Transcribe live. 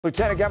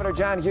Lieutenant Governor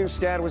John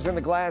Husted was in the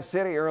Glass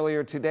City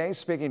earlier today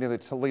speaking to the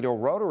Toledo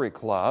Rotary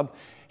Club.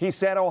 He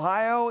said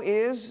Ohio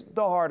is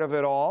the heart of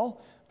it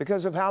all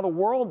because of how the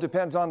world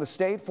depends on the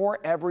state for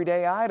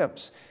everyday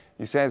items.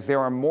 He says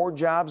there are more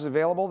jobs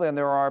available than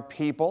there are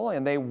people,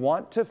 and they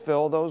want to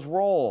fill those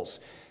roles.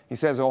 He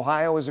says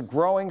Ohio is a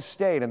growing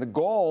state, and the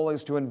goal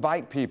is to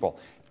invite people,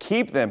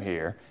 keep them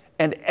here,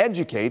 and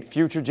educate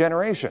future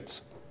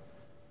generations.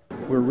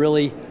 We're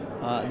really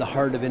the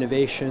heart of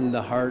innovation,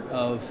 the heart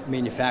of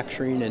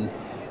manufacturing,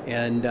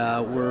 and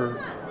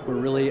we're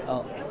really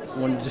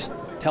want to just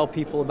tell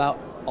people about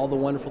all the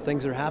wonderful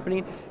things that are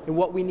happening and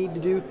what we need to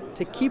do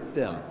to keep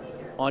them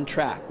on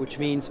track, which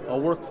means a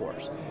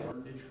workforce.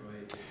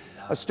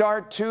 A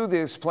start to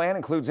this plan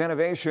includes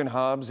innovation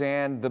hubs,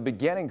 and the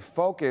beginning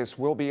focus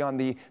will be on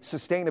the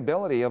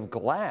sustainability of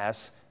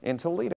glass in Toledo.